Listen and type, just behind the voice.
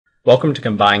Welcome to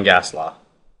Combined Gas Law.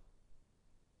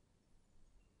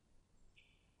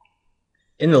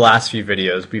 In the last few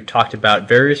videos, we've talked about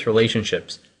various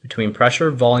relationships between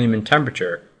pressure, volume, and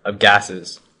temperature of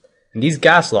gases. And these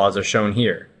gas laws are shown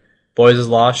here. Boyle's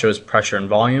law shows pressure and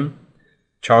volume,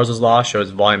 Charles's law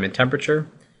shows volume and temperature,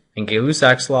 and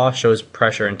Gay-Lussac's law shows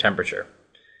pressure and temperature.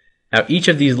 Now each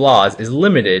of these laws is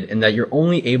limited in that you're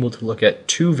only able to look at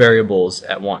two variables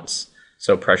at once.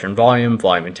 So pressure and volume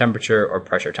and temperature, or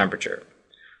pressure-temperature.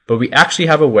 But we actually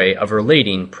have a way of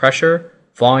relating pressure,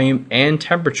 volume, and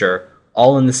temperature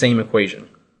all in the same equation.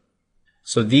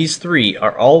 So these three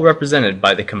are all represented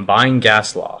by the combined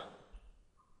gas law.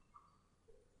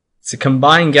 It's a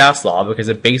combined gas law because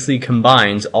it basically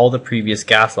combines all the previous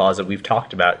gas laws that we've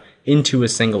talked about into a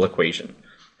single equation.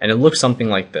 And it looks something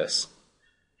like this.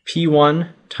 P1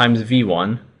 times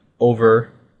V1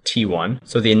 over T1,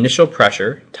 so the initial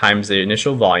pressure times the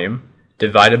initial volume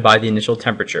divided by the initial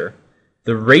temperature.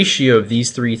 The ratio of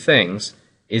these three things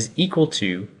is equal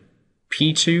to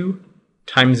P2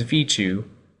 times V2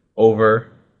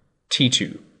 over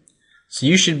T2. So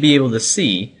you should be able to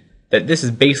see that this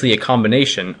is basically a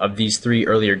combination of these three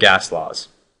earlier gas laws.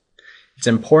 It's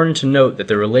important to note that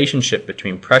the relationship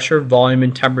between pressure, volume,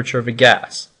 and temperature of a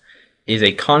gas is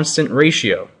a constant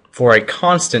ratio for a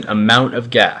constant amount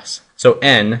of gas. So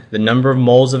N, the number of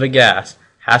moles of a gas,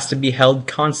 has to be held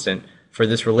constant for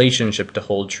this relationship to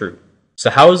hold true.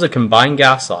 So how is a combined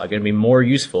gas law going to be more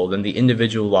useful than the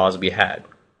individual laws we had?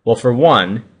 Well, for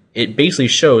one, it basically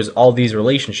shows all these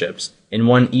relationships in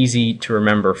one easy to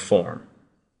remember form.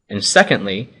 And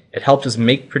secondly, it helps us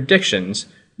make predictions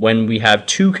when we have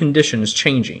two conditions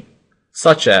changing,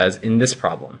 such as in this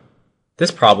problem.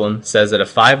 This problem says that a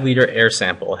 5-liter air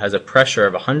sample has a pressure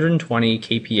of 120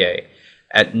 kPa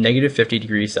at negative 50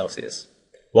 degrees Celsius.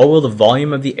 What will the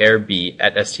volume of the air be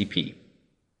at STP?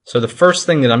 So the first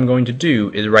thing that I'm going to do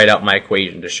is write out my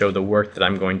equation to show the work that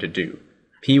I'm going to do.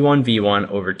 P1 V1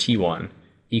 over T1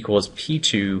 equals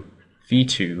P2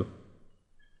 V2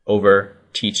 over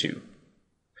T2.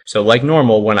 So like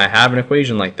normal, when I have an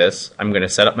equation like this, I'm going to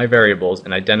set up my variables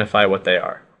and identify what they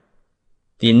are.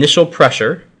 The initial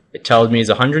pressure, it tells me, is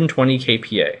 120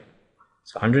 kPa.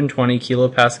 So 120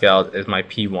 kilopascals is my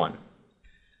P1.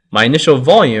 My initial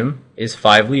volume is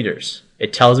 5 liters.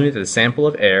 It tells me that the sample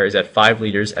of air is at 5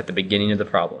 liters at the beginning of the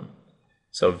problem.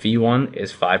 So V1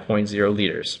 is 5.0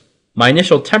 liters. My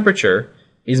initial temperature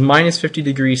is minus 50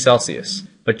 degrees Celsius.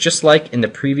 But just like in the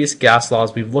previous gas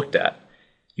laws we've looked at,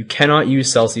 you cannot use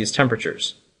Celsius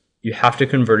temperatures. You have to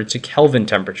convert it to Kelvin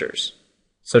temperatures.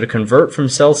 So to convert from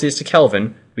Celsius to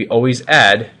Kelvin, we always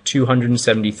add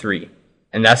 273.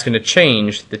 And that's going to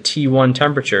change the T1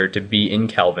 temperature to be in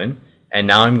Kelvin. And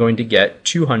now I'm going to get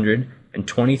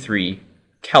 223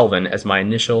 Kelvin as my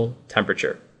initial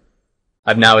temperature.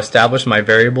 I've now established my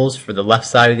variables for the left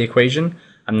side of the equation.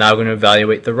 I'm now going to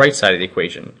evaluate the right side of the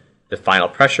equation, the final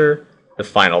pressure, the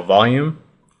final volume,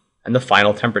 and the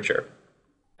final temperature.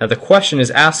 Now the question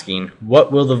is asking,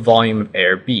 what will the volume of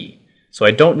air be? So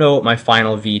I don't know what my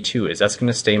final V2 is. That's going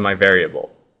to stay my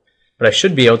variable. But I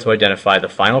should be able to identify the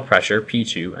final pressure,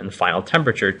 P2, and the final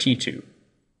temperature, T2.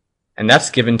 And that's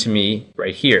given to me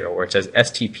right here, where it says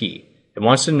STP. It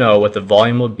wants to know what the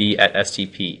volume will be at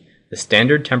STP, the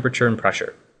standard temperature and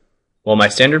pressure. Well, my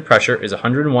standard pressure is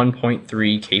 101.3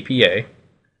 kPa,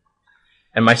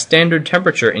 and my standard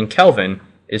temperature in Kelvin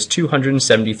is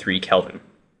 273 Kelvin.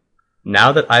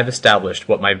 Now that I've established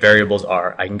what my variables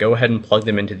are, I can go ahead and plug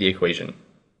them into the equation.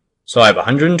 So I have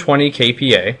 120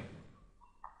 kPa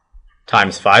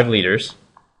times 5 liters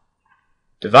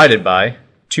divided by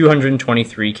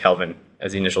 223 Kelvin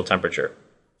as the initial temperature.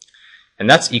 And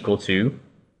that's equal to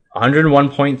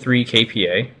 101.3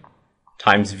 kPa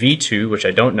times V2, which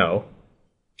I don't know,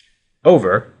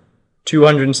 over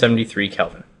 273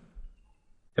 Kelvin.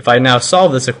 If I now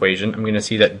solve this equation, I'm going to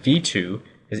see that V2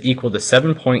 is equal to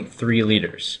 7.3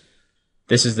 liters.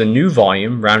 This is the new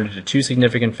volume rounded to two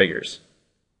significant figures.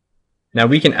 Now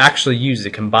we can actually use the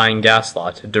combined gas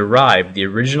law to derive the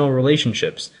original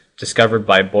relationships discovered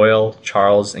by Boyle,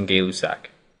 Charles, and Gay-Lussac.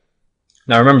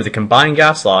 Now remember, the combined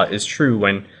gas law is true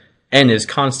when N is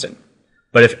constant.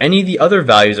 But if any of the other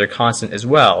values are constant as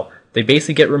well, they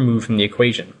basically get removed from the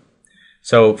equation.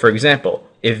 So for example,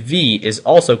 if V is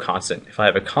also constant, if I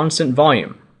have a constant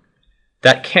volume,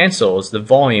 that cancels the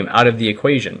volume out of the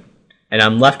equation, and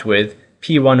I'm left with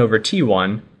P1 over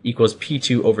T1 equals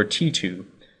P2 over T2,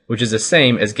 which is the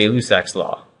same as Gay-Lussac's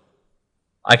law.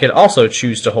 I could also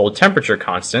choose to hold temperature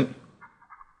constant,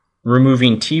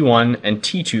 removing T1 and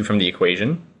T2 from the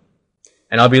equation,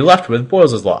 and I'll be left with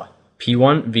Boyle's law.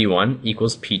 P1 V1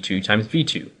 equals P2 times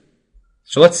V2.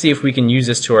 So let's see if we can use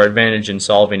this to our advantage in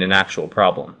solving an actual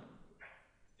problem.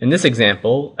 In this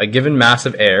example, a given mass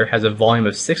of air has a volume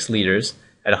of 6 liters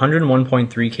at 101.3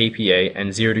 kPa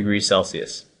and 0 degrees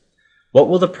Celsius. What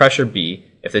will the pressure be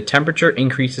if the temperature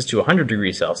increases to 100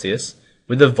 degrees Celsius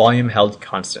with the volume held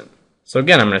constant? So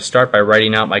again, I'm going to start by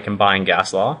writing out my combined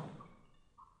gas law.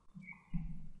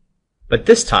 But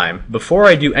this time, before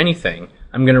I do anything,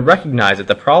 I'm going to recognize that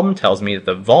the problem tells me that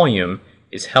the volume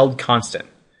is held constant.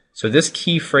 So this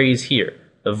key phrase here,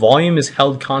 the volume is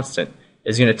held constant,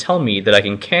 is going to tell me that I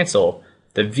can cancel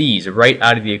the v's right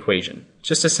out of the equation,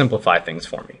 just to simplify things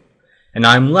for me. And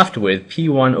I'm left with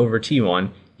P1 over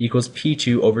T1 equals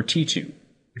P2 over T2,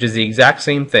 which is the exact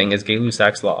same thing as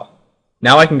Gay-Lussac's law.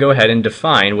 Now I can go ahead and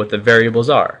define what the variables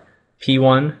are,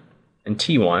 P1 and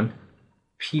T1,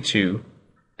 P2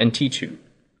 and T2.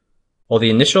 Well, the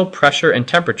initial pressure and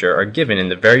temperature are given in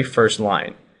the very first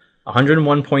line.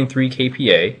 101.3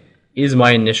 kPa is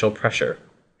my initial pressure.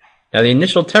 Now the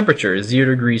initial temperature is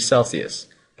 0 degrees Celsius,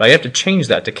 but I have to change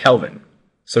that to Kelvin.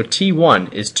 So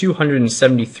T1 is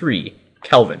 273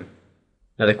 Kelvin.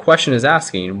 Now the question is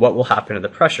asking what will happen to the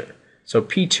pressure. So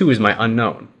P2 is my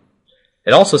unknown.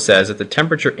 It also says that the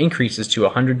temperature increases to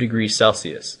 100 degrees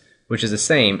Celsius, which is the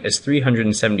same as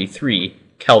 373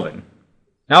 Kelvin.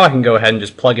 Now I can go ahead and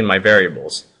just plug in my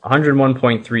variables.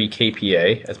 101.3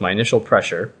 kPa as my initial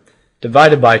pressure,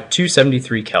 divided by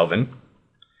 273 Kelvin,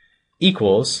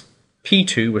 equals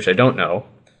P2, which I don't know,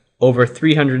 over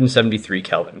 373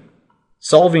 Kelvin.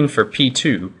 Solving for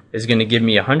P2 is going to give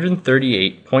me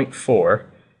 138.4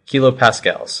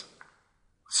 kilopascals.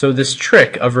 So this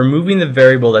trick of removing the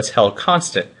variable that's held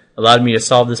constant allowed me to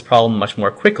solve this problem much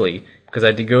more quickly because I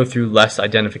had to go through less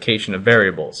identification of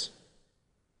variables.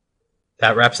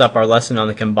 That wraps up our lesson on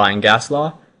the combined gas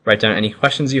law. Write down any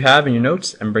questions you have in your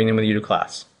notes and bring them with you to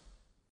class.